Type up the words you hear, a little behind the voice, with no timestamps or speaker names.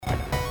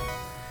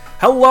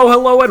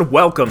Hello, and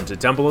welcome to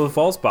Temple of the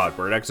False Pod,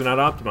 where decks are not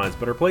optimized,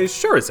 but are plays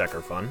sure as heck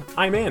are fun.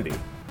 I'm Andy.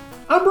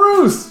 I'm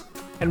Bruce!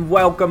 And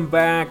welcome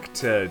back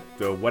to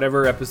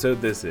whatever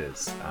episode this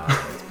is.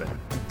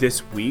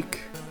 This week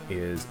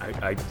is,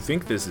 I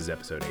think this is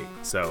episode 8,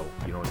 so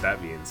you know what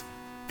that means.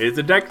 It's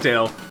a deck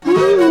tale.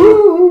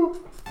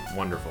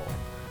 Wonderful.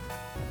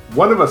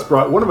 One of us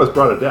brought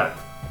a deck.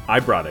 I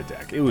brought a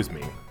deck. It was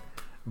me.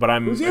 But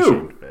I'm It was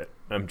ashamed you. of it.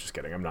 I'm just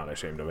kidding. I'm not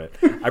ashamed of it.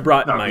 I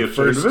brought Not my be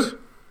ashamed first... of it?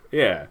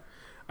 Yeah.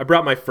 I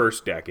brought my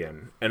first deck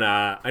in. And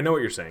I know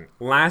what you're saying.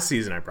 Last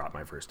season I brought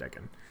my first deck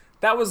in.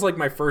 That was like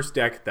my first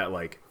deck that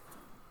like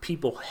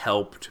people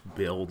helped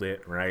build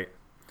it, right?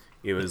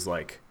 It was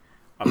like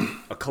a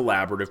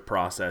collaborative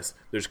process.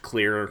 There's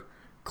clear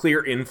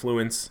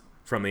influence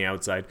from the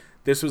outside.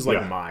 This was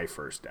like my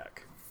first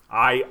deck.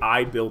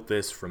 I built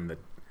this from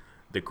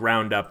the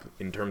ground up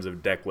in terms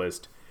of deck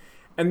list.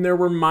 And there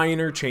were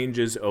minor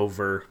changes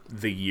over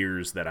the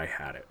years that I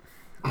had it.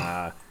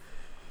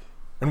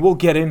 And we'll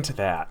get into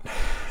that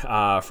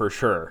for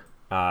sure.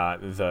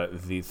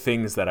 The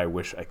things that I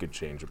wish I could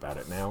change about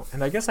it now.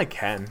 And I guess I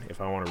can if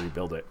I want to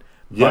rebuild it.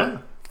 Yeah.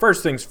 But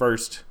first things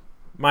first,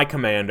 my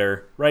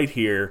commander right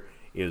here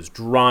is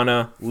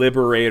Drana,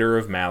 Liberator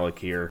of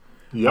Malakir.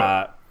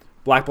 Yep.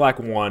 Black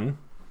 1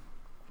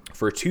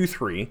 for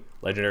 2/3,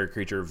 legendary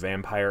creature,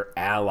 vampire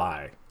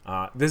ally.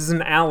 This is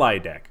an ally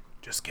deck.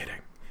 Just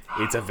kidding.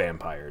 It's a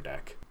vampire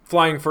deck.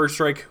 Flying first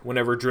strike,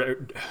 whenever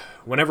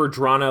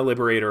Drana,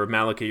 Liberator of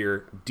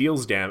Malakir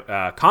deals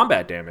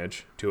combat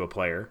damage to a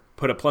player,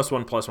 put a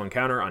 +1/+1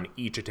 counter on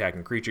each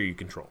attacking creature you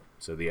control.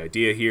 So the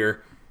idea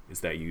here is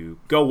that you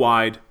go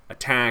wide,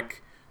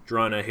 attack,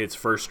 Drana hits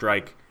first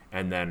strike,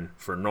 and then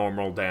for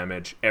normal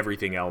damage,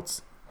 everything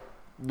else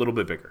a little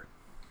bit bigger.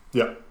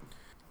 Yeah.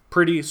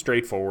 Pretty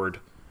straightforward.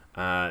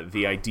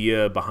 The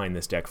idea behind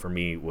this deck for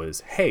me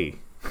was, hey,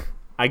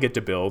 I get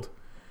to build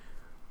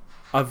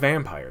a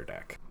vampire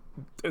deck.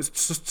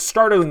 It's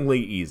startlingly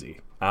easy.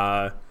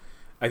 I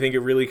think it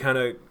really kind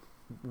of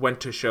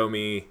went to show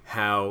me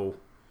how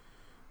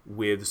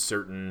with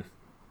certain,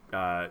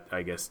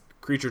 I guess,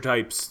 creature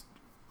types,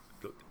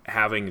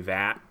 having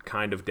that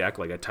kind of deck,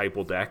 like a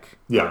typal deck,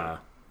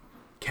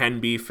 can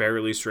be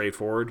fairly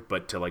straightforward,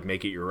 but to like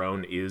make it your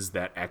own is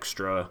that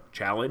extra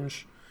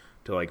challenge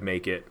to like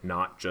make it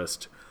not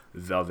just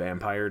the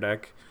vampire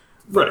deck,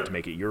 but Right. to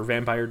make it your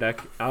vampire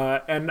deck.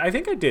 And I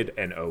think I did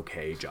an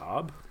okay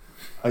job.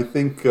 I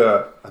think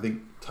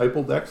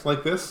typal decks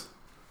like this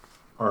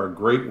are a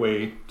great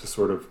way to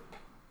sort of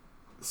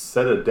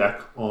set a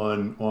deck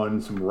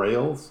on some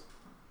rails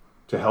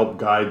to help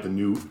guide a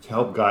new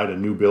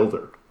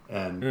builder.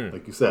 And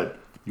like you said,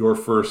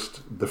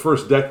 the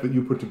first deck that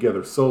you put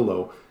together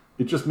solo,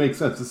 it just makes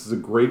sense. This is a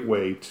great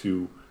way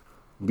to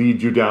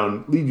lead you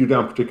down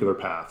particular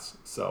paths.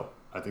 So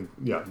I think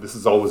this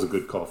is always a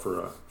good call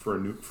for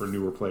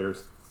newer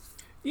players.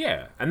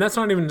 Yeah, and that's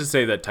not even to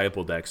say that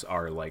typal decks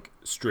are like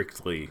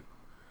strictly,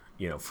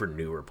 for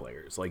newer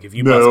players. Like if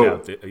you bust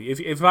out,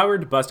 if I were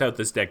to bust out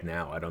this deck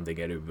now, I don't think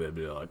anybody would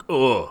be like,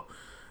 or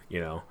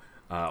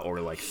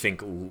like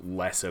think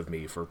less of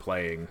me for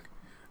playing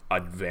a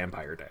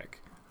vampire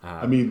deck.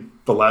 I mean,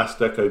 the last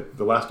deck I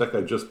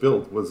just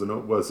built was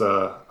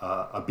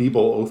a Beeble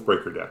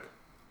Oathbreaker deck.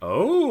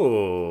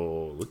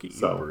 Oh, look at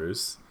you,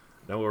 Bruce.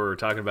 Know what we're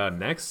talking about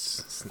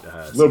next?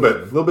 A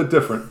little bit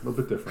different.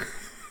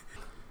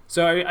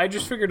 So I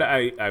just figured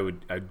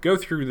I'd go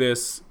through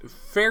this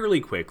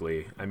fairly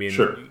quickly. I mean,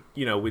 sure.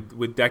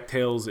 With deck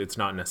tales, it's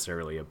not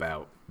necessarily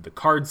about the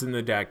cards in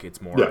the deck.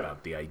 It's more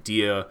about the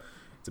idea.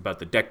 It's about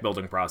the deck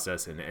building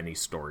process and any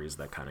stories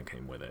that kind of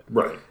came with it.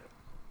 Right.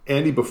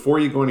 Andy, before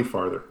you go any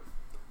farther,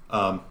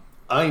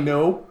 I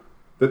know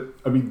that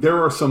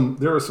there are some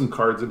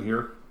cards in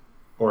here,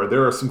 or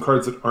there are some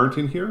cards that aren't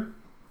in here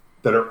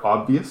that are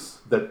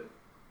obvious that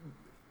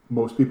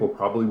most people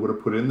probably would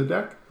have put in the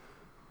deck.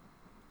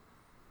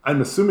 I'm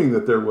assuming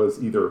that there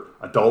was either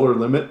a dollar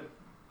limit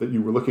that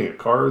you were looking at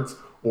cards,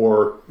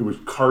 or it was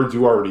cards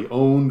you already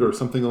owned, or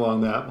something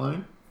along that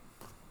line.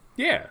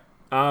 Yeah,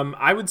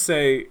 I would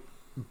say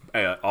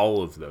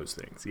all of those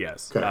things.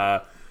 Yes,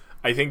 okay.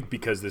 I think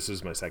because this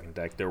is my second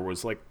deck, there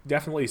was like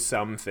definitely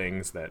some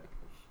things that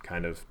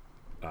kind of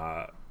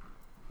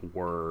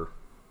were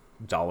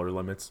dollar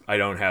limits. I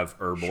don't have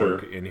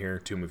Urborg in here,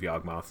 Tomb of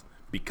Yawgmoth,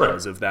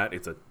 because of that.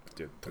 It's a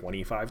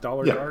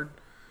 $25 card.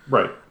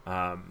 Right.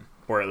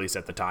 Or at least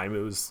at the time it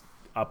was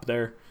up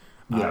there.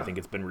 I think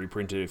it's been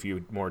reprinted a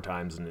few more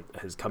times, and it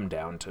has come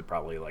down to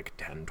probably like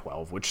 10,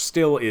 12, which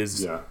still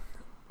is a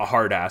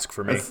hard ask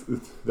for me.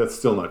 That's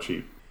still not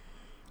cheap.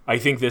 I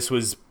think this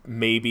was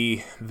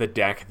maybe the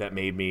deck that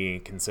made me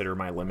consider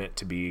my limit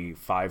to be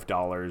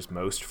 $5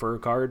 most for a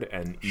card,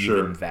 and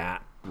even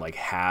that like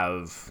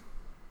have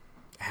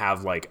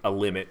like a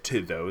limit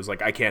to those.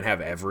 Like I can't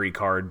have every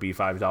card be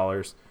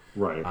 $5.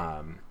 Right.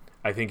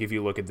 I think if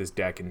you look at this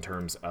deck in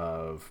terms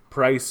of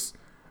price,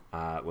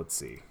 let's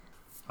see.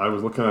 I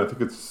was looking at, I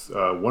think it's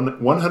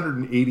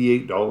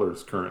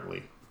 $188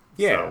 currently.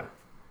 Yeah.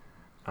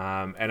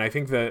 And I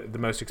think the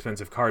most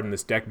expensive card in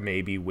this deck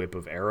may be Whip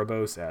of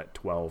Erebos at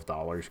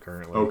 $12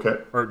 currently. Okay.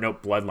 Or no,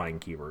 Bloodline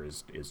Keeper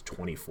is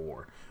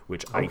 $24,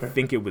 which I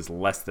think it was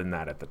less than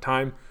that at the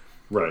time.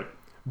 Right.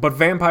 But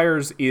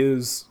Vampires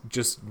is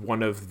just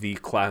one of the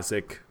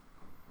classic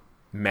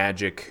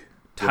Magic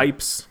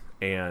types,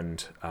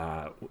 and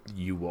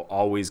you will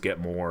always get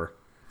more.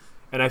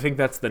 And I think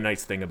that's the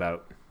nice thing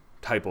about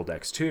Typal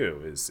decks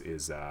too, is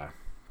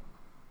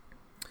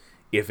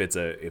if it's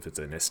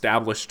an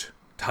established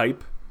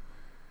type,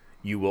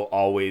 you will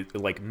always,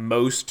 like,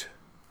 most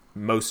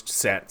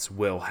sets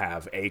will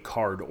have a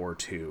card or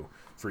two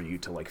for you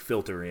to like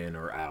filter in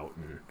or out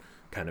and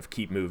kind of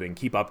keep moving,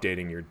 keep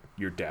updating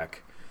your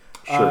deck.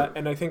 Sure.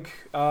 And I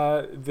think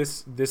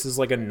this is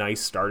like a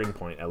nice starting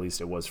point, at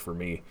least it was for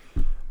me,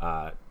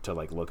 to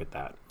like look at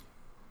that.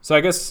 So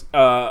I guess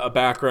a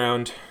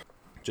background,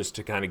 just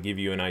to kind of give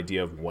you an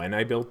idea of when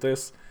I built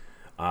this,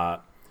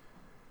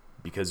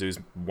 because it was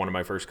one of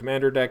my first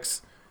Commander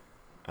decks.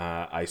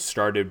 I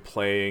started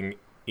playing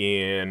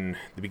in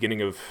the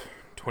beginning of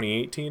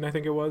 2018, I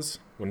think it was,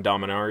 when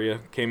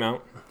Dominaria came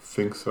out. I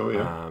think so,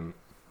 yeah. It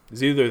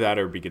was either that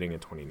or beginning of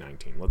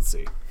 2019. Let's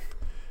see.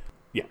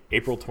 Yeah,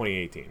 April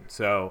 2018.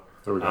 So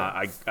There we go.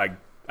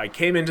 I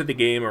came into the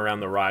game around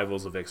the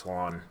Rivals of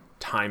Ixalan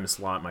time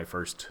slot. My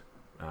first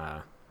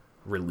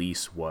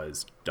release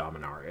was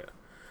Dominaria.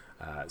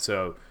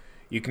 So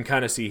you can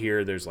kind of see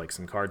here there's like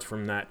some cards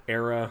from that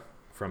era,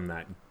 from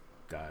that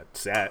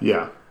set.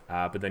 Yeah.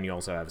 But then you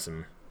also have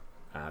some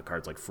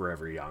cards like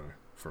Forever Young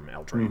from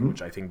Eldraine,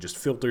 which I think just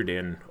filtered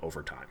in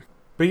over time.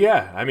 But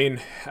yeah, I mean,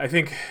 I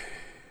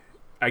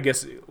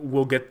guess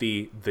we'll get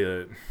the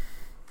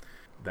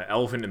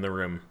elephant in the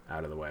room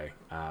out of the way.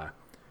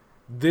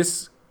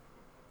 This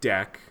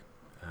deck,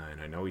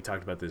 and I know we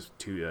talked about this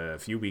a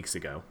few weeks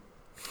ago,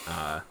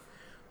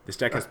 this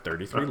deck has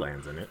 33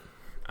 lands in it.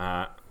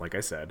 Like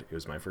I said, it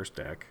was my first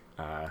deck.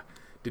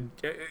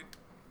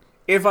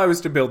 If I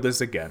was to build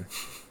this again,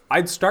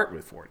 I'd start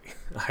with 40.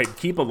 I'd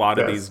keep a lot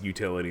of these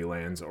utility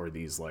lands or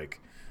these like,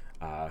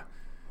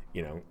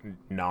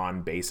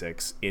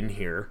 non-basics in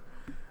here.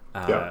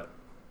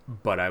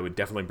 But I would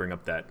definitely bring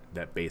up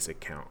that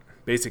basic count.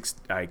 Basics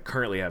I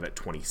currently have at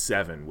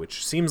 27,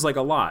 which seems like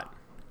a lot.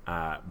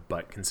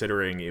 But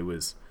considering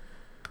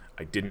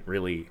I didn't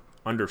really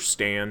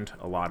understand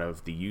a lot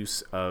of the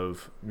use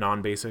of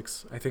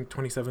non-basics, I think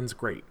 27 is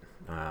great.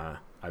 I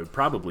would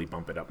probably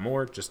bump it up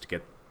more just to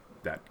get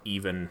that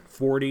even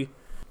 40.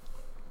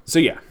 So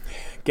yeah,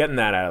 getting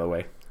that out of the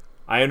way.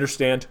 I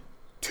understand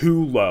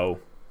too low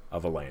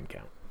of a land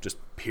count, just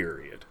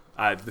period.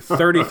 The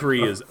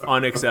 33 is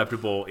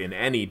unacceptable in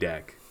any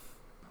deck.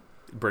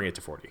 Bring it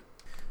to 40.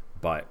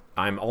 But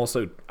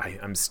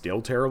I'm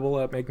still terrible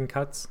at making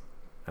cuts.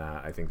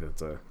 I think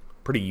that's a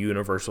pretty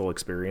universal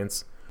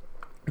experience.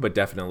 But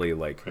definitely,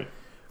 like,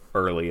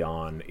 early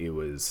on, it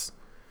was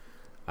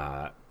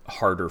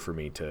harder for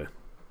me to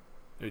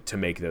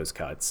make those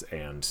cuts.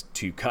 And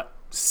to cut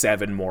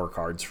 7 more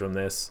cards from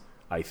this,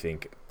 I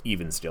think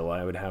even still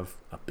I would have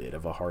a bit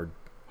of a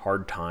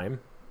hard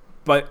time.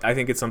 But I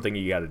think it's something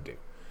you got to do.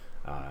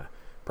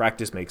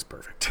 Practice makes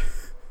perfect.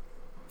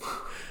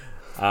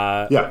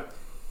 Yeah.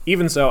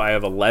 Even so, I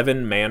have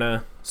 11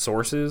 mana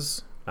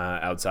sources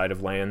outside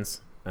of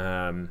lands,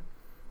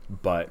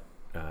 but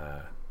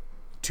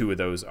 2 of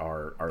those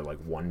are like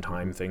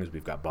one-time things.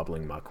 We've got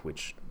Bubbling Muck,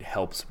 which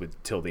helps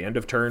with till the end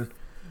of turn.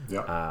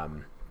 Yeah.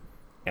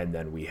 And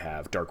then we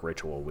have Dark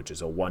Ritual, which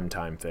is a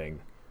one-time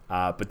thing,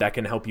 but that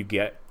can help you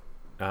get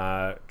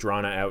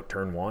Drana out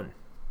turn 1.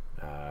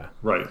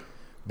 Right.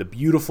 The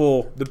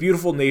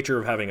beautiful nature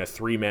of having a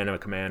 3-mana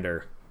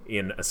commander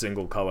in a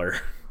single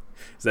color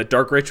is that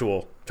Dark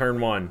Ritual,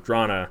 turn 1,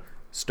 Drana,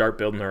 start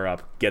building her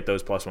up, get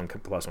those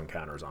 +1/+1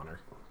 counters on her.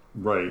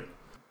 Right.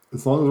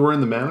 As long as we're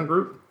in the mana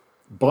group,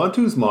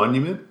 Bantu's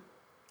Monument,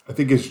 I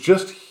think, is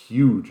just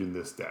huge in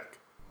this deck.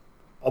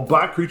 All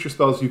black creature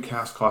spells you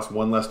cast cost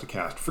 1 less to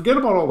cast. Forget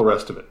about all the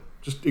rest of it.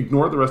 Just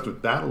ignore the rest of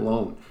it. That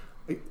alone.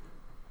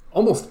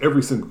 Almost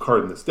every single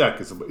card in this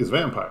deck is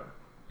Vampire.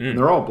 And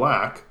they're all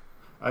black.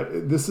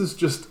 This is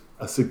just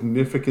a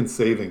significant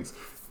savings.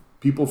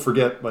 People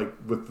forget, like,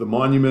 with the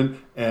Monument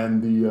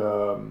and the,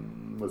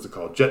 what's it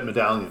called, Jet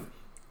Medallion.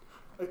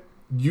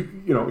 You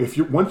know, if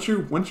you once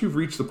you've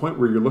reached the point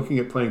where you're looking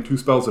at playing 2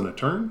 spells in a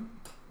turn,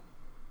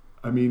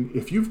 I mean,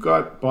 if you've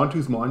got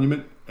Bantu's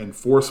Monument and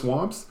 4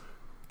 swamps,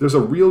 there's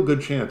a real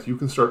good chance you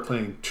can start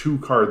playing 2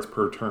 cards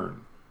per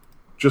turn,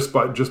 just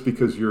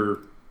because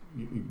of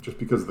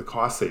the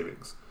cost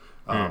savings,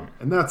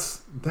 and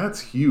that's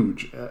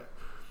huge.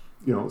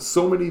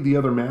 So many of the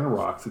other mana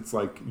rocks, it's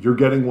like you're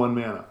getting 1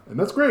 mana, and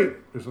that's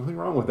great. There's nothing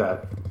wrong with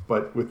that.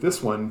 But with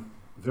this one,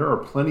 there are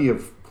plenty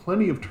of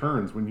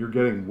turns when you're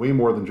getting way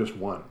more than just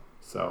 1.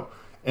 So,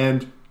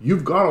 and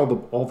you've got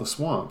all the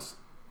swamps.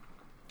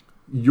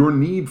 Your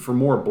need for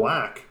more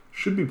black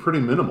should be pretty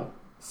minimal.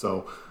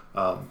 So,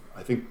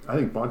 I think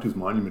Bantu's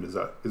Monument is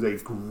a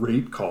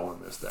great call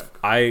in this deck.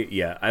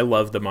 I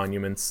love the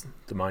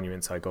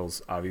monument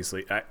cycles.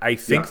 Obviously, I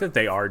think that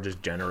they are,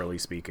 just generally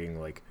speaking,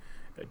 like,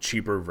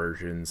 cheaper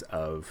versions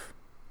of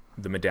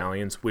the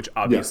medallions, which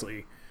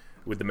obviously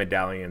with the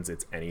medallions,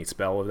 it's any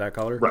spell of that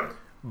color. Right.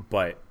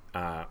 But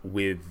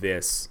with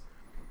this,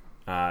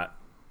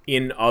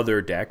 in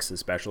other decks,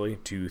 especially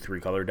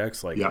 2-3 color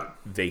decks, like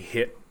they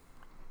hit,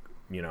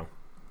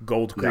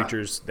 gold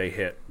creatures, they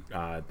hit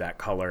that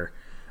color.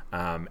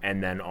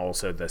 And then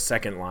also the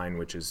second line,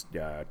 which is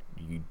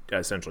you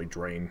essentially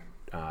drain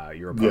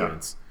your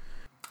opponents.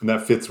 And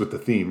that fits with the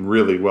theme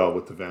really well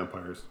with the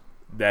vampires.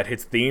 That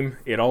hits theme.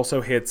 It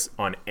also hits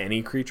on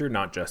any creature,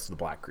 not just the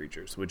black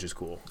creatures, which is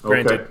cool.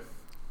 Granted,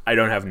 I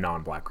don't have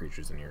non-black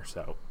creatures in here,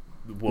 so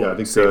I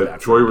think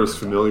Joyrus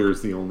Familiar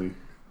is the only.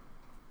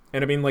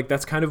 And I mean, like,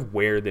 that's kind of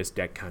where this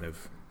deck kind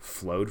of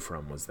flowed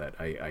from, was that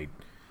I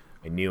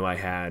knew I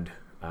had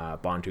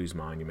Bantu's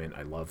Monument.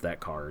 I love that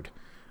card.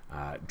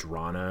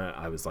 Drana,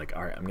 I was like,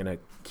 all right, I'm going to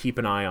keep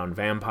an eye on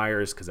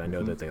vampires because I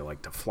know that they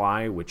like to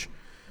fly, which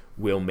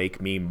will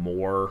make me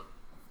more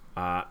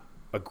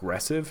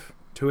aggressive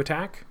to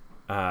attack,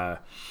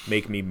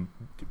 make me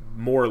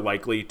more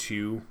likely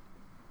to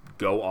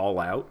go all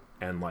out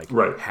and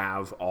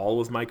have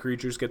all of my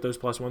creatures get those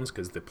 +1s,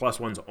 because the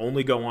 +1s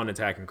only go on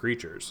attacking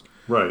creatures.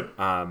 Right.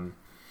 And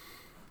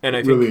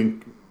I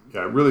think it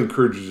really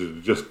encourages you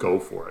to just go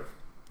for it.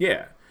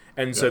 Yeah.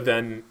 And so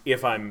then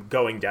if I'm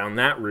going down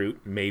that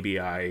route, maybe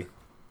I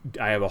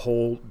have a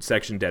whole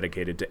section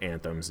dedicated to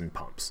anthems and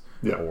pumps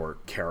or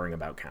caring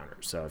about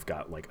counters. So I've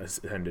got like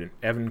Ascendant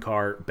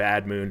Evencar,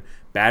 Bad Moon.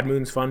 Bad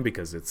Moon's fun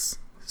because it's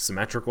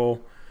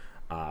symmetrical.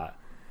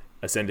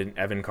 Ascendant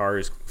Evencar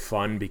is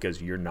fun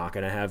because you're not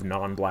going to have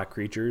non-black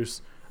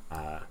creatures,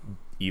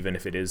 even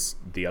if it is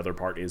the other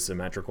part is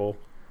symmetrical.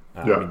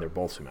 I mean, they're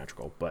both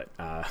symmetrical, but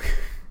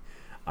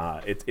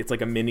it's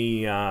like a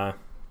mini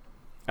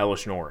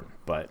Elish Norn,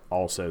 but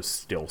also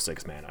still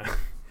 6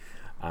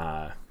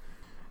 mana.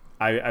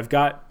 I've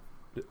got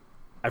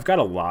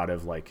a lot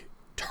of like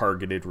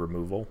targeted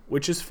removal,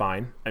 which is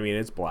fine. I mean,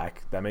 it's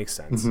black, that makes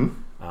sense.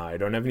 I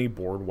don't have any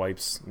board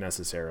wipes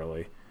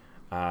necessarily,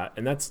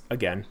 and that's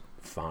again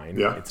fine.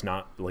 It's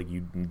not like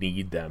you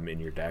need them in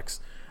your decks,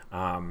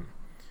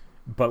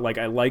 but like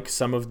I like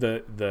some of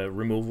the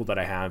removal that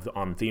I have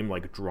on theme,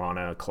 like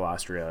Drana,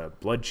 Calastria,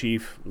 Blood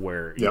Chief,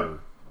 where you're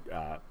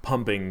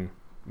pumping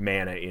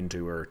mana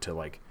into her to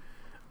like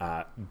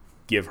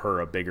give her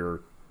a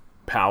bigger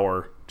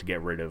power to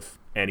get rid of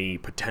any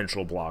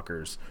potential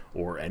blockers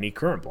or any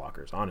current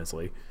blockers.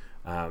 Honestly,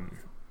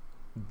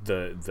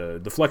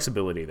 the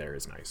flexibility there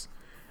is nice.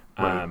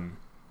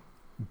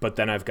 But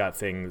then I've got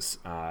things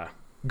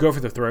Go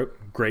for the Throat,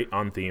 great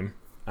on theme.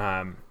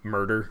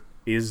 Murder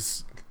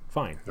is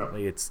fine.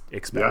 It's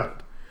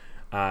expected.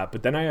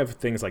 But then I have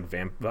things like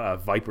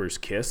Viper's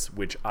Kiss,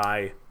 which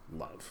I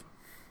love.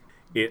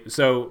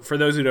 So for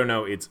those who don't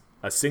know, it's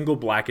a single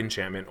black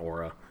enchantment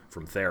aura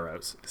from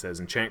Theros. It says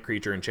enchanted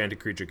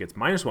creature gets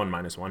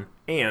 -1/-1,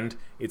 and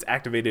its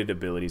activated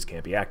abilities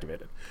can't be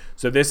activated.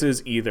 So this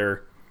is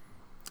either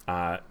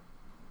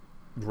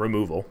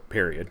removal,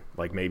 period.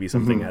 Like maybe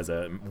something has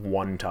a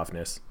 1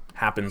 toughness,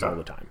 happens all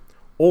the time.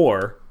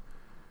 Or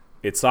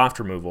it's soft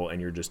removal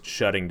and you're just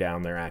shutting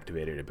down their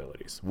activated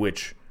abilities,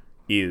 which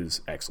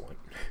is excellent.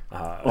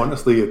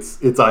 Honestly,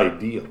 it's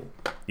ideal.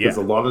 Because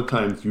a lot of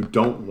times you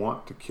don't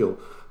want to kill.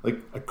 Like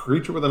a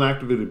creature with an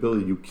activated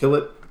ability, you kill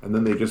it and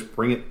then they just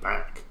bring it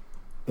back.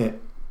 And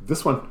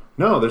this one,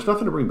 no, there's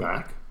nothing to bring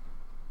back.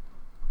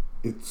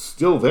 It's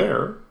still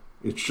there.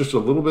 It's just a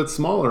little bit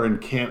smaller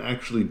and can't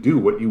actually do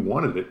what you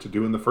wanted it to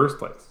do in the first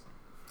place.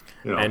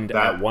 And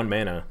at 1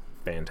 mana,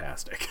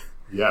 fantastic.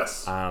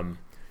 Yes. And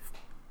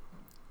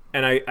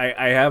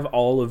I have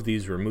all of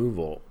these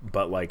removal,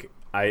 but like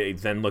I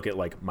then look at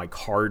like my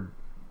card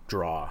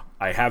draw.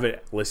 I have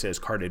it listed as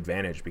card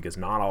advantage because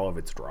not all of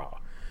it's draw.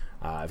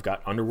 I've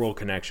got Underworld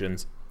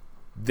Connections.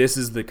 This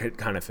is the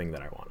kind of thing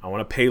that I want. I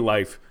want to pay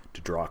life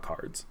to draw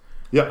cards.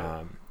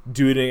 Yeah.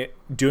 Doing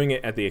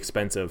it at the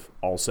expense of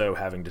also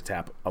having to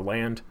tap a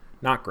land,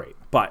 not great.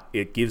 But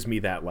it gives me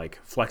that like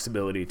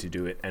flexibility to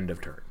do it end of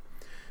turn.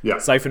 Yeah.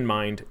 Siphon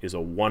Mind is a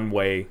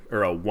one-way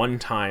or a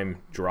one-time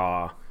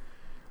draw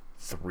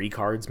 3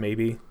 cards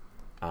maybe.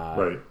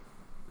 Right.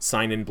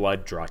 Sign in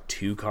Blood, draw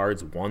 2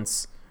 cards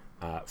once.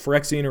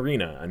 Phyrexian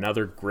Arena,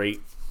 another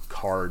great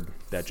card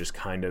that just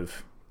kind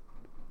of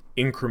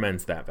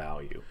increments that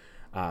value.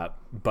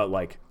 But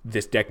like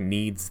this deck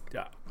needs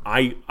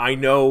I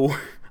know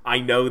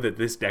that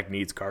this deck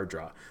needs card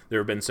draw. There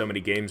have been so many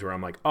games where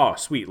I'm like, oh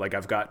sweet, like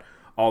I've got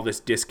all this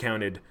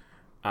discounted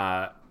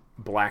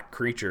black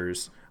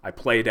creatures. I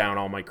play down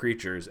all my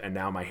creatures and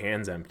now my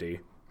hand's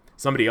empty.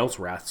 Somebody else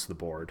wraths the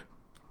board.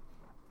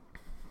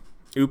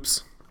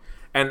 Oops.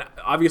 And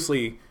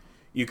obviously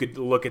you could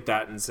look at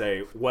that and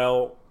say,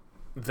 well,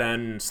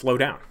 then slow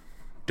down.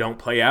 Don't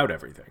play out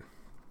everything.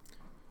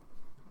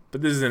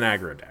 But this is an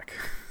aggro deck.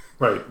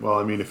 Right. Well,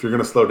 I mean, if you're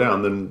going to slow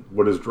down, then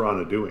what is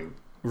Drana doing?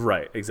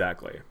 Right,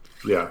 exactly.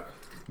 Yeah.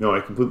 No,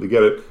 I completely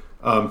get it.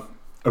 I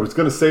was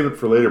going to save it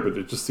for later, but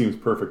it just seems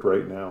perfect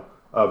right now.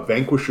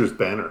 Vanquisher's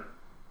Banner.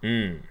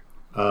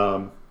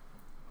 What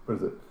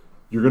is it?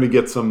 You're going to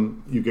get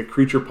you get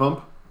creature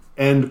pump,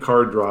 and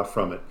card draw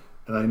from it.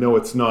 And I know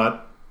it's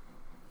not,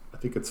 I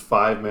think it's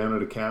 5 mana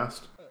to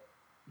cast.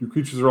 Your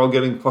creatures are all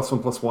getting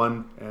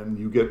 +1/+1, and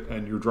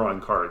you're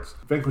drawing cards.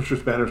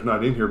 Vanquisher's Banner's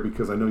not in here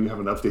because I know you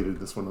haven't updated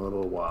this one in a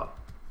little while.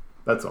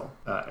 That's all.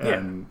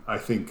 And I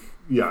think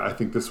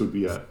this would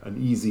be an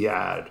easy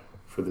add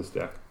for this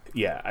deck.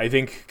 Yeah, I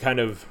think kind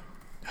of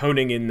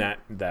honing in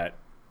that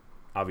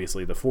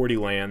obviously the 40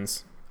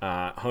 lands,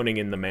 honing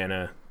in the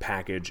mana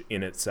package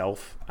in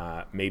itself,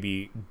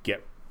 maybe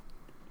get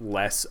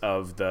less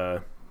of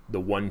the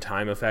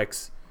one-time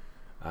effects,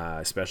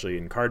 especially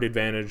in card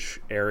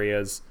advantage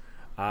areas,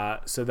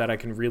 so that I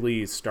can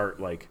really start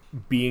like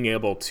being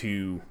able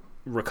to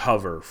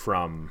recover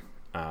from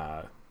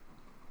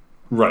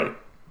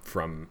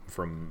from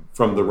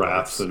the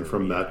wraths and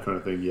from that kind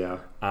of thing. Yeah.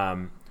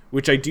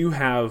 Which I do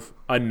have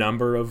a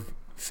number of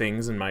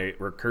things in my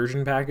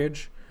recursion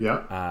package.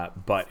 Yeah.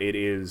 But it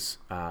is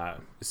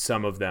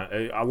some of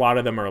them. A lot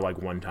of them are like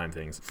one-time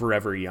things.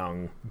 Forever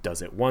Young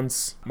does it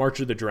once. March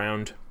of the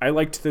Drowned. I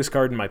liked this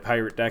card in my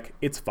pirate deck.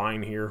 It's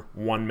fine here.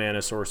 1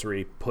 mana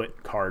sorcery.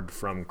 Put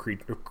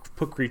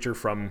creature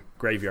from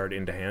graveyard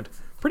into hand.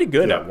 Pretty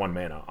good at 1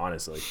 mana,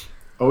 honestly.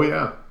 Oh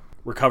yeah.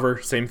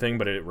 Recover, same thing,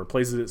 but it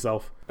replaces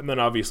itself. And then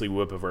obviously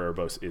Whip of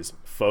Erebos is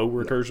faux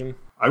recursion. Yeah.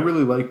 I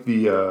really like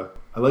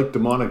I like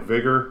Demonic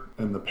Vigor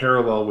and the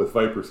parallel with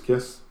Viper's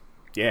Kiss.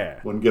 Yeah.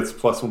 One gets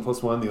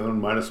 +1/+1, the other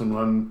one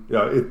 -1/1.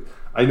 Yeah,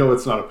 I know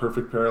it's not a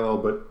perfect parallel,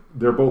 but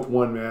they're both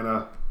 1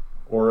 mana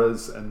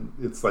auras, and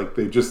it's like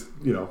they just,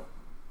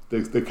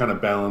 they kind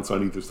of balance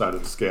on either side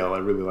of the scale. I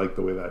really like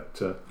the way that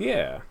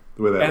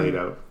laid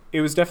out.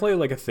 It was definitely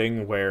like a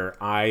thing where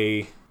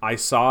I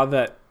saw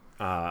that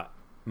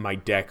my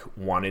deck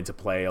wanted to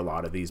play a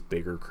lot of these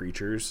bigger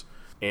creatures,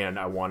 and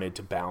I wanted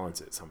to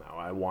balance it somehow.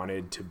 I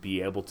wanted to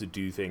be able to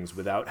do things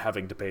without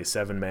having to pay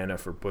 7 mana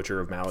for Butcher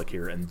of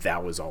Malakir, and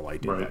that was all I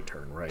did that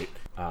turn, right?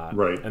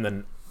 And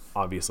then,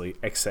 obviously,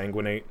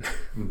 Exsanguinate.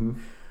 Mm-hmm.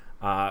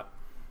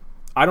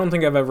 I don't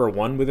think I've ever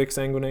won with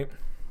Exsanguinate.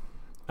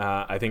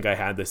 I think I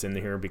had this in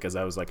here because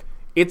I was like,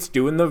 it's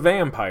doing the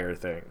vampire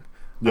thing.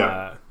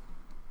 Yeah.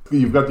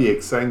 You've got the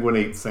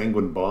Exsanguinate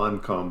Sanguine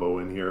Bond combo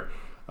in here.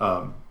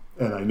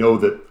 And I know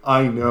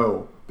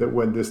that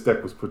when this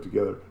deck was put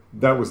together,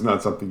 that was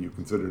not something you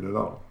considered at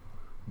all.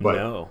 But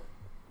no.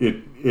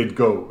 It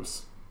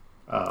goes.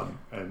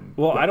 And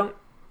well, I don't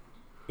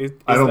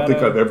think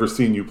I've ever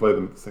seen you play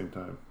them at the same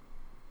time.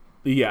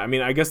 Yeah, I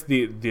mean, I guess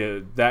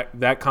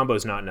that combo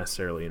is not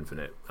necessarily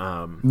infinite.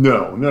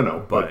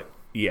 No. But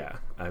yeah,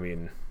 I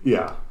mean,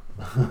 yeah.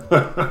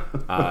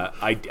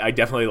 I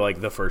definitely,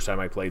 like, the first time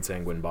I played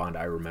Sanguine Bond,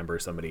 I remember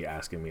somebody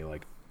asking me,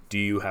 like, do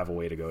you have a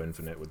way to go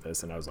infinite with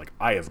this? And I was like,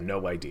 I have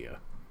no idea.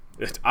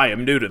 I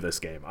am new to this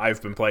game.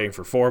 I've been playing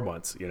for 4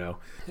 months,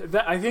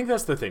 I think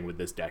that's the thing with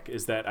this deck,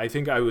 is that I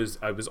think I was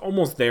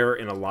almost there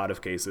in a lot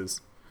of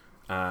cases.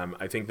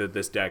 I think that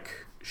this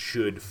deck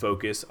should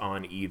focus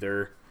on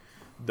either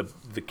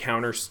the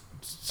counter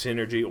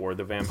synergy or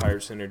the vampire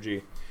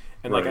synergy.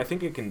 And I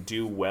think it can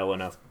do well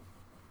enough,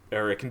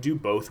 or it can do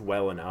both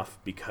well enough,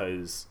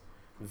 because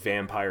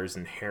vampires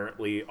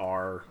inherently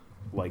are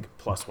like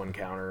 +1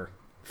 counter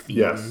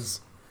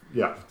fiends.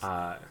 Yes.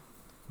 Yeah.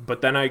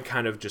 But then I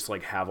kind of just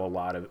like have a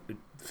lot of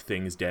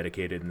things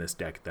dedicated in this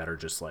deck that are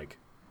just like,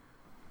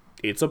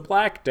 it's a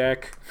black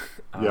deck.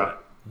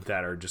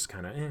 That are just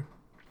kind of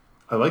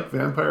I like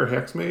Vampire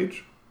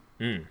Hexmage.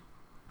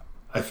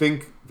 I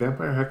think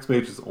Vampire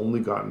Hexmage has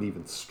only gotten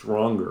even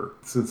stronger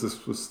since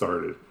this was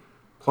started.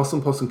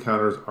 +1/+1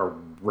 counters are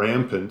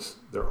rampant.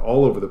 They're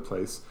all over the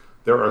place.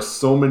 There are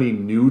so many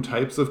new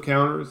types of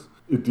counters.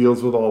 It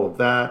deals with all of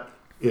that.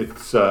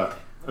 It's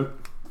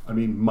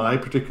my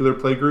particular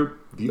play group,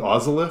 the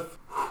Ozolith,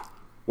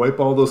 wipe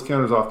all those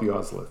counters off the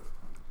Ozolith.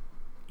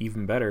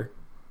 Even better.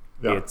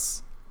 Yeah.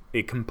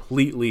 It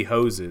completely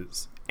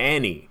hoses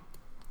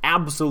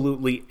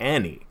absolutely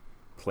any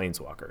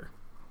Planeswalker.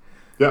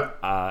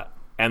 Yeah.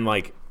 And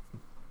like,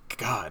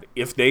 God,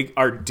 if they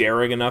are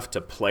daring enough to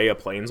play a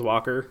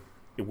Planeswalker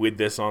with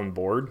this on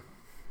board,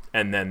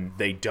 and then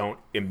they don't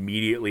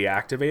immediately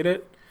activate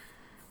it,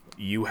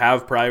 you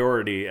have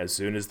priority as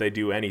soon as they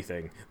do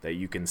anything, that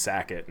you can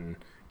sack it and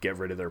get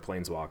rid of their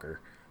Planeswalker.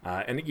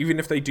 And even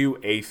if they do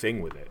a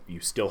thing with it, you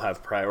still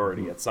have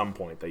priority at some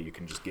point that you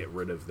can just get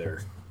rid of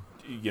their,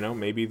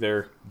 maybe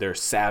they're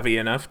savvy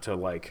enough to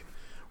like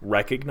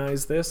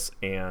recognize this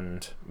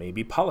and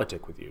maybe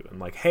politic with you. And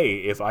like, hey,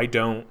 if I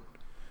don't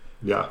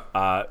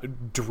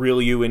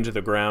drill you into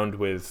the ground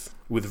with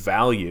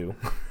value,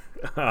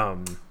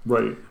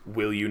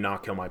 will you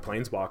not kill my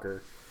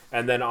Planeswalker?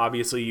 And then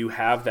obviously you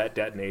have that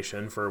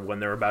detonation for when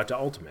they're about to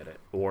ultimate it.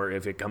 Or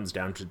if it comes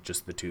down to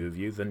just the two of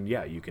you, then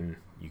yeah, you can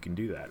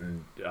do that.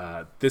 And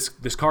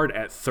this card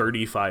at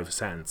 35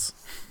 cents,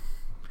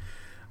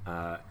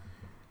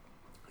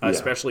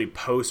 especially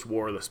post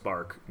War of the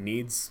Spark,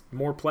 needs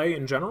more play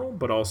in general,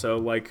 but also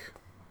like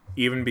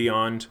even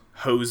beyond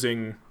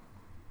hosing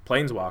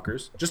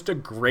Planeswalkers, just a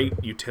great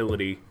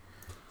utility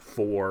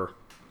for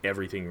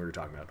everything we were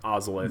talking about.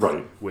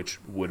 Ozolith, which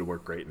would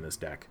work great in this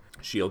deck.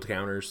 Shield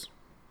counters.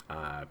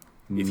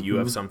 If you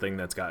have something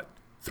that's got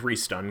 3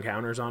 stun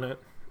counters on it,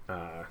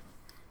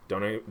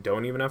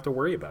 don't even have to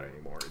worry about it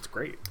anymore. It's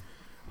great.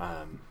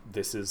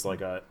 This is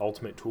like a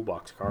ultimate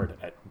toolbox card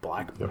at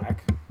black.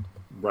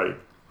 Right.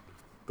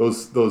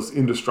 Those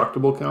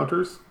indestructible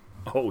counters.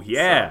 Oh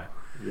yeah.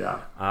 So,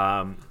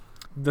 yeah.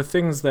 The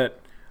things that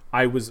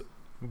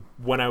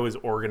when I was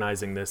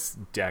organizing this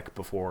deck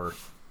before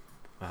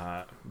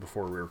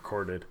we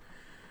recorded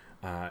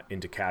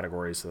into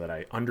categories so that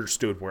I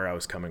understood where I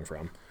was coming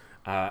from.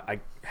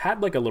 I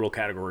had like a little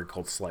category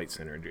called Slight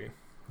Synergy.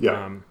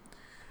 Yeah.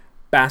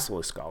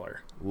 Basilisk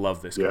Scholar.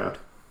 Love this card.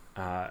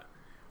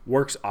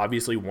 Works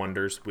obviously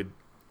wonders with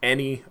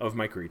any of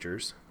my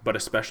creatures, but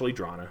especially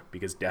Drana,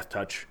 because Death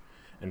Touch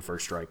and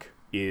First Strike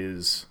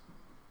is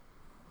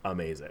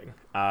amazing.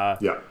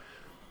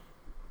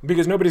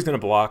 Because nobody's going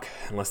to block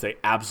unless they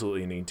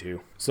absolutely need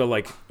to. So,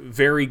 like,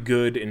 very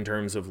good in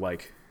terms of,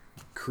 like,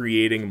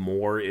 creating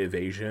more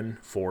evasion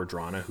for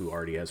Drana, who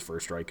already has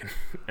First Strike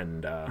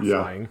and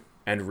flying,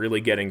 and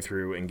really getting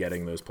through and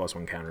getting those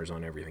 +1 counters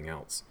on everything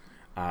else.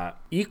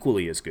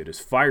 Equally as good as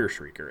Fire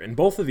Shrieker. And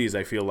both of these,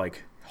 I feel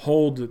like,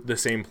 hold the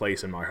same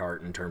place in my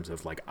heart in terms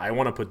of, like, I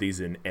want to put these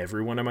in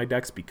every one of my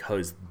decks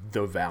because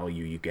the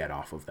value you get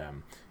off of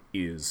them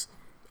is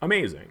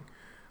amazing.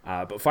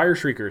 But Fire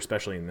Shrieker,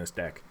 especially in this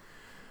deck,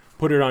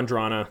 put it on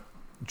Drana.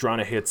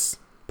 Drana hits,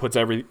 puts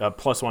every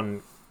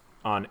 +1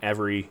 on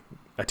every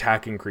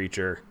attacking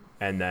creature,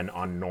 and then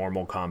on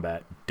normal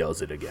combat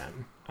does it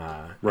again.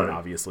 And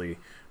obviously,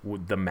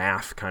 the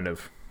math kind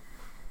of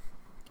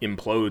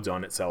implodes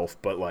on itself,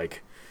 but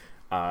like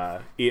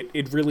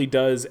it really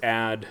does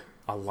add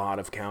a lot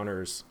of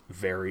counters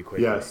very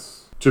quickly.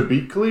 Yes. To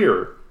be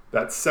clear,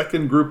 that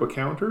second group of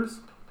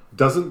counters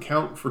doesn't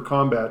count for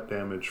combat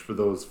damage for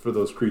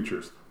those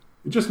creatures.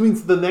 It just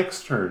means the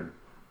next turn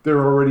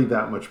they're already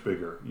that much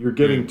bigger. You're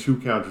getting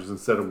 2 counters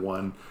instead of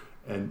 1,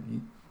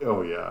 and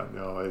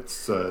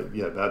it's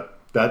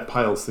that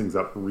piles things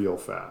up real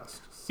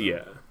fast. So.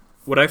 Yeah.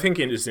 What I think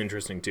is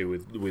interesting too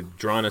with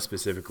Drana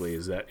specifically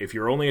is that if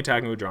you're only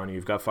attacking with Drana,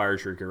 you've got Fire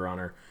Shrieker on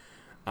her.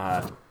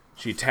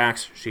 She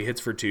attacks, she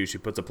hits for 2, she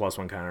puts a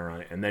 +1 counter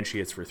on it, and then she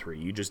hits for 3.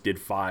 You just did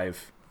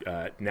 5.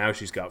 Now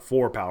she's got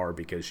 4 power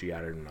because she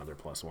added another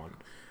 +1.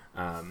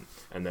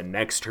 And then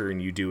next turn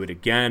you do it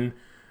again.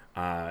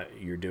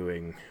 You're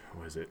doing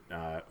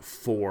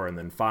 4 and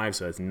then 5,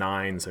 so that's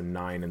 9. So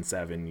 9 and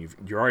 7.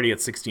 You're already at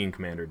 16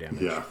 commander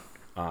damage.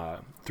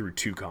 Through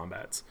 2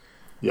 combats.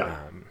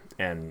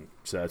 And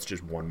so that's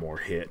just one more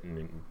hit,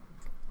 and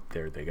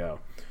there they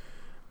go.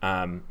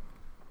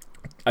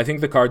 I think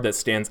the card that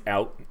stands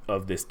out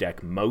of this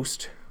deck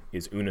most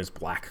is Una's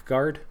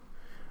Blackguard.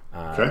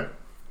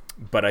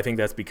 But I think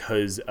that's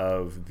because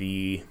of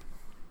the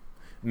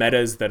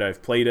metas that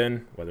I've played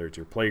in, whether it's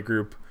your play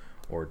group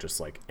or just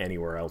like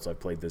anywhere else I've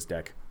played this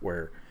deck,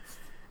 where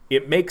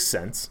it makes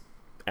sense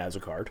as a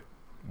card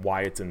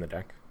why it's in the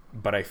deck,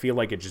 but I feel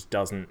like it just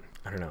doesn't,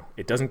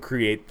 it doesn't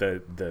create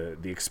the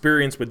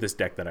experience with this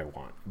deck that I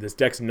want. This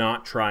deck's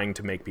not trying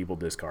to make people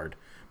discard,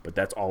 but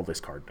that's all this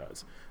card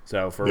does.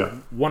 So for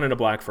 1 and a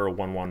black for a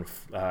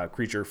 1/1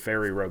 creature,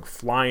 fairy rogue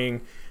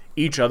flying,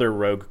 each other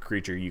rogue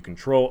creature you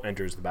control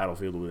enters the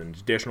battlefield with an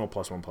additional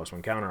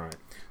 +1/+1 counter on it.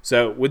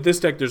 So with this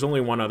deck, there's only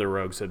one other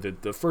rogue, so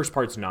the first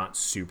part's not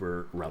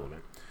super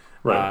relevant.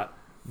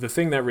 The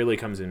thing that really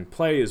comes in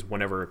play is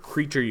whenever a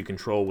creature you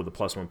control with a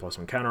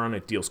 +1/+1 counter on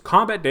it deals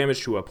combat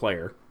damage to a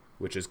player,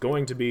 which is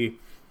going to be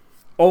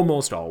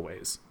almost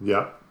always.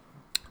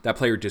 That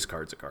player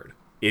discards a card.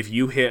 If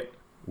you hit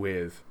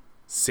with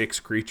 6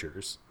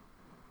 creatures,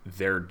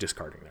 they're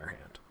discarding their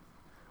hand,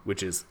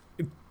 which is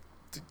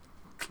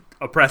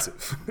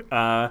oppressive.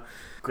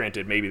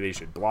 Granted, maybe they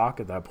should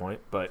block at that point,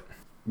 but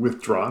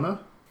with Drana,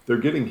 they're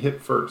getting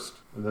hit first,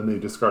 and then they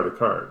discard a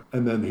card,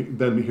 and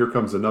then here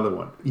comes another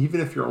one.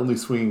 Even if you're only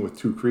swinging with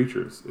 2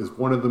 creatures, if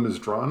one of them is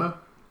Drana,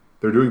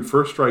 they're doing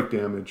first strike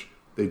damage.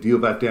 They deal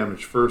that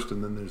damage first,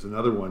 and then there's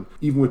another one.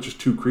 Even with just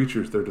 2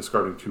 creatures, they're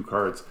discarding 2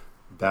 cards.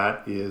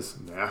 That is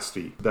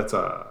nasty. That's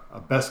a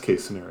best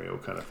case scenario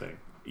kind of thing.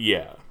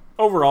 Yeah.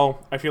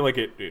 Overall, I feel like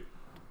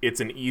it's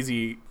an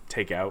easy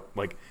takeout.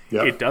 Like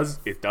it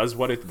does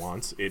what it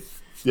wants. It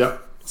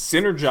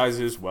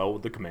synergizes well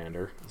with the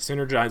commander,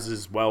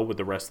 synergizes well with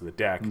the rest of the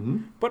deck,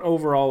 but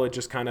overall it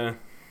just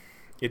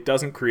it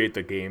doesn't create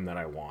the game that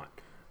I want,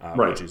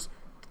 which is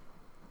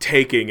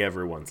taking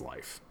everyone's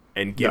life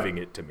and giving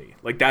it to me.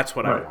 Like that's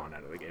what I want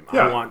out of the game.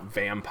 I want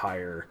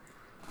vampire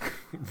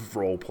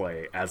role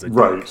play as a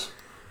deck.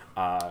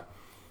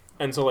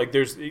 And so like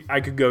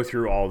I could go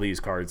through all these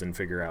cards and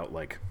figure out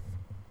like,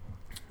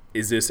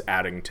 is this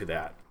adding to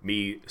that?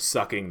 Me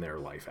sucking their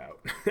life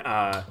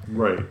out.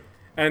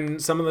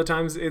 And some of the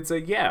times it's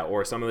a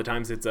or some of the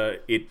times it's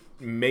it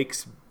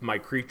makes my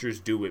creatures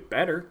do it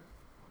better.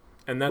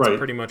 And that's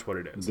pretty much what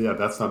it is. Yeah,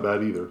 that's not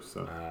bad either.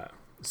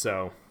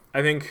 So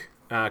I think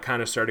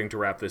kind of starting to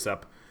wrap this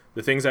up,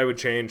 the things I would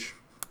change,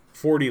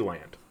 40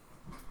 land.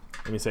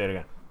 Let me say it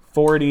again.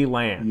 40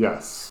 land.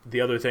 Yes.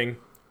 The other thing,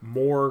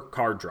 more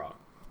card draw.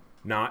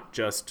 Not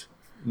just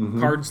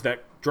cards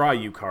that draw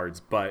you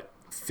cards, but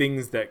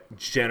things that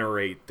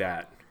generate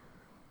that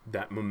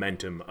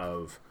momentum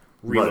of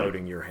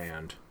reloading your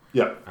hand.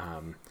 Yeah.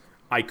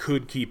 I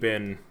could keep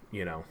in,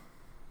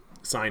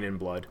 Sign in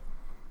Blood,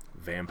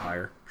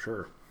 Vampire,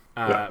 sure.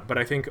 But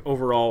I think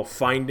overall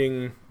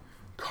finding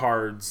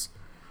cards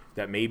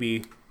that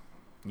maybe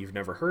you've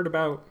never heard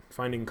about,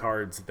 finding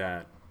cards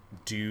that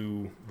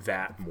do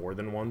that more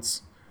than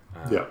once,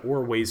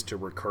 or ways to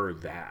recur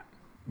that.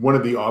 One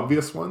of the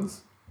obvious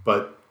ones,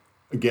 but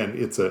again,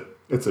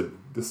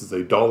 this is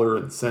a dollar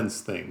and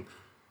cents thing.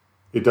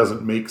 It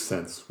doesn't make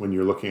sense when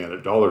you're looking at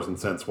it dollars and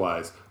cents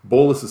wise.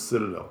 Bolus's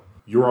Citadel.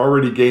 You're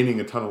already gaining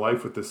a ton of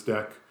life with this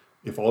deck.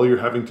 If all you're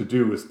having to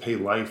do is pay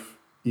life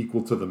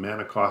equal to the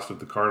mana cost of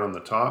the card on the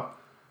top,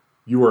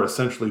 you are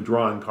essentially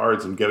drawing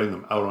cards and getting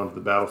them out onto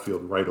the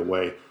battlefield right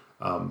away.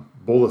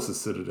 Bolus's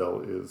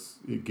Citadel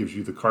it gives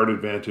you the card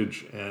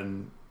advantage,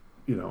 and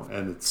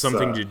it's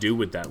something to do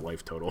with that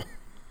life total.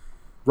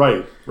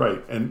 Right.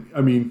 And I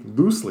mean,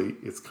 loosely,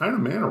 it's kind of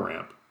mana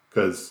ramp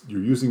because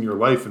you're using your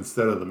life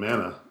instead of the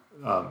mana.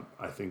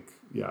 I think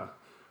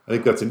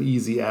that's an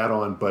easy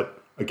add-on.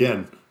 But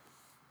again,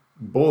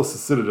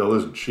 Bolus's Citadel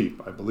isn't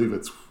cheap. I believe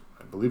it's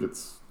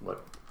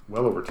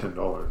well over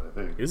 $10. I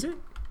think. Is it?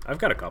 I've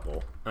got a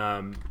couple.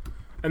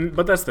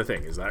 But that's the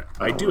thing is that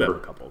I do have a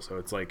couple. So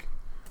it's like,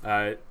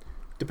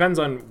 depends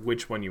on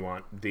which one you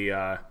want.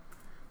 The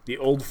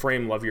old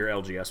frame Love Your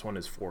LGS one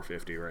is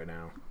 $4.50 right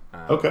now.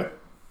 Okay.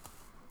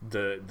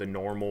 The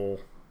normal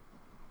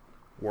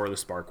War of the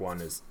Spark one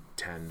is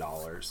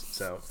 $10.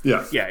 So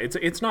yeah,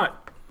 it's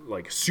not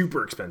like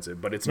super expensive,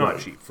 but it's not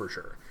cheap for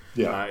sure.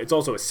 Yeah, it's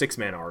also a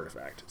 6-mana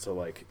artifact, so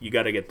like you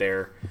got to get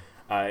there.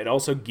 It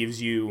also gives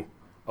you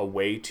a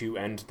way to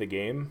end the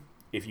game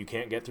if you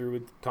can't get through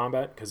with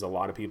combat, because a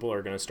lot of people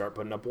are going to start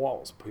putting up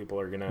walls. People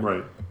are going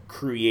to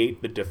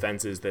create the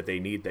defenses that they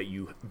need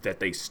that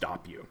they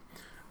stop you.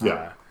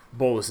 Yeah,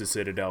 Bolus's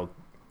Citadel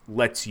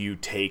lets you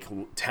take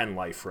 10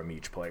 life from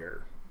each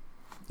player.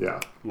 Yeah,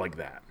 like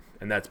that,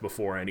 and that's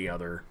before any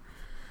other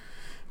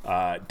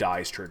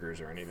dice triggers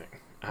or anything.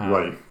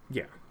 Right.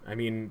 Yeah, I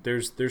mean,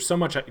 there's so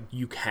much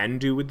you can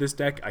do with this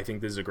deck. I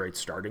think this is a great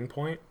starting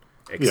point,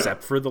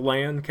 except for the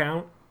land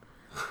count.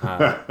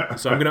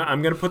 So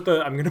I'm gonna put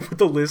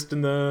the list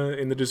in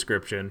the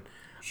description.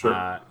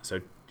 Sure. So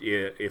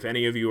if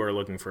any of you are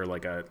looking for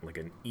like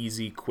an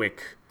easy,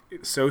 quick,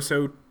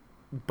 so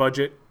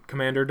budget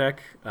commander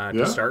deck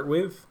to start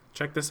with,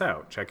 check this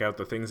out. Check out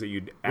the things that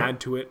you'd add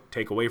to it,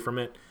 take away from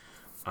it.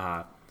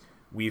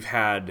 We've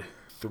had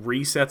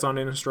 3 sets on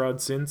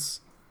Innistrad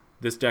since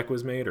this deck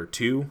was made, or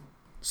 2.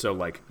 So,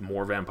 like,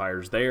 more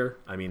vampires there.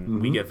 I mean,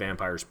 we get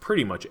vampires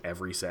pretty much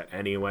every set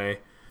anyway.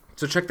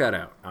 So check that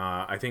out.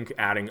 I think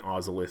adding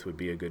Ozolith would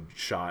be a good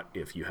shot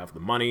if you have the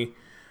money.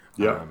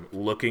 Yeah.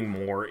 Looking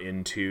more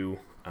into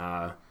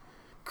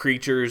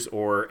creatures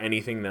or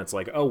anything that's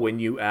like, oh, when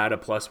you add a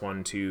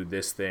 +1 to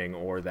this thing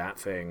or that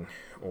thing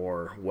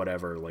or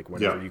whatever, like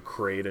whenever you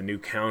create a new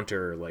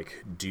counter,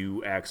 like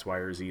do X, Y,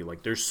 or Z.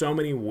 Like there's so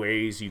many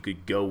ways you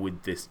could go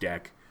with this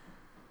deck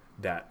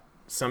that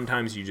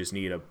sometimes you just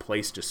need a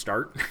place to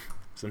start.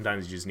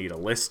 Sometimes you just need a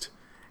list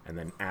and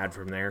then add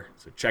from there.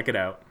 So check it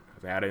out.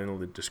 I've added in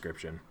the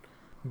description.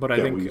 But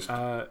I think,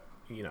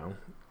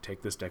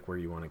 take this deck where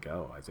you want to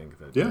go. I think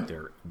that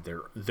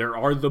there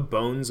are the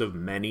bones of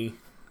many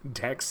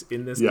decks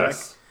in this deck,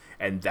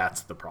 and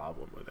that's the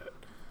problem with it.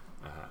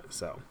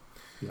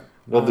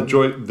 Well, the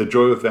joy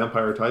of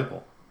Vampire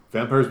Typal.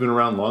 Vampire's been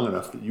around long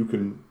enough that you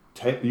can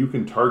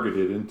target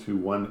it into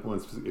one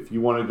specific. If you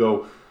want to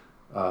go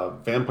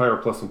Vampire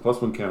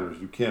 +1/+1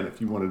 counters, you can. If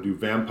you want to do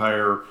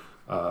Vampire,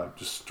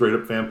 just straight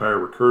up Vampire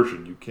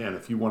recursion, you can.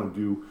 If you want to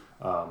do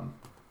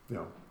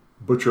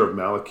Butcher of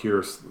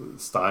Malakir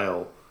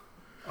style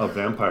of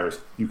vampires,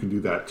 you can do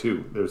that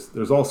too.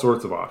 There's all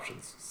sorts of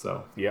options.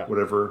 So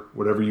whatever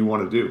you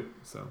want to do.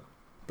 So,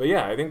 but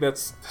yeah, I think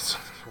that's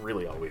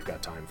really all we've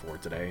got time for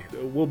today.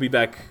 We'll be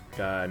back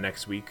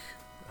next week,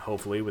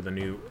 hopefully with a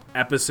new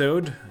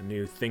episode, a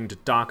new thing to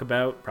talk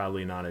about.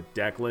 Probably not a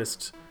deck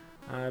list,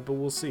 but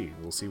we'll see.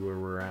 We'll see where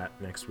we're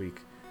at next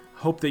week.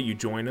 Hope that you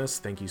join us.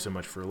 Thank you so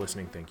much for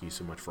listening. Thank you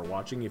so much for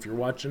watching. If you're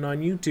watching on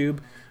YouTube,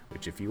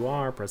 which if you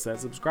are, press that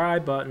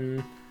subscribe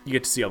button. You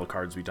get to see all the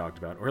cards we talked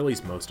about, or at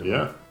least most of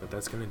them. But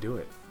that's going to do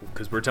it.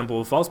 Because we're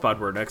Temple of Falsepod,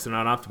 we're next and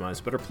not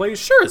optimized, but our plays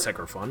sure as heck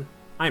are fun.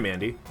 I'm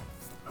Andy.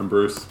 I'm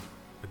Bruce.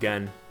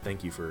 Again,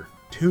 thank you for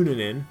tuning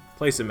in.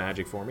 Play some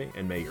Magic for me,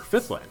 and may your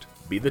 5th land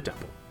be the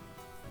Temple.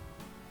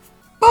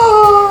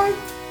 Bye!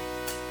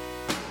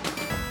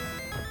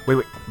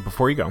 Wait.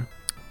 Before you go,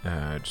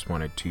 I just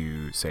wanted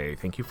to say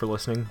thank you for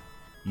listening.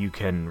 You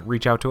can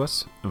reach out to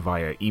us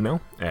via email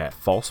at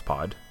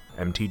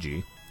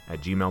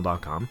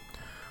falsepodmtg@gmail.com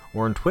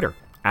or on Twitter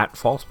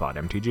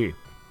 @falsepodmtg.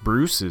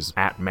 Bruce is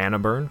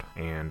 @manaburned,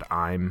 and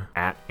I'm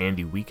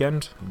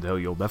 @AndyWeekend, though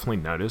you'll definitely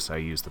notice I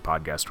use the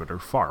podcast Twitter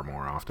far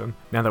more often.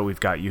 Now that we've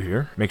got you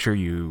here, make sure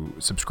you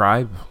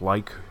subscribe,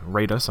 like,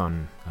 rate us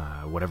on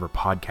whatever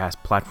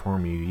podcast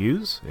platform you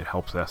use. It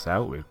helps us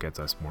out. It gets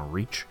us more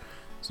reach.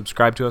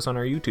 subscribe to us on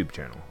our YouTube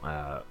channel,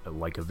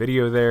 like a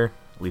video there,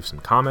 leave some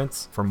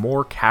comments for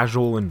more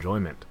casual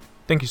enjoyment.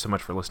 Thank you so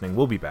much for listening.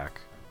 We'll be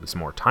back with some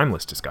more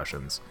timeless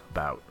discussions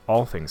about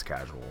all things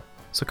casual.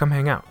 So come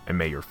hang out, and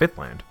may your fifth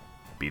land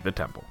be the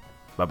temple.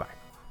 Bye-bye.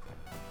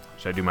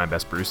 Should I do my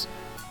best, Bruce?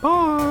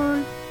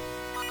 Bye!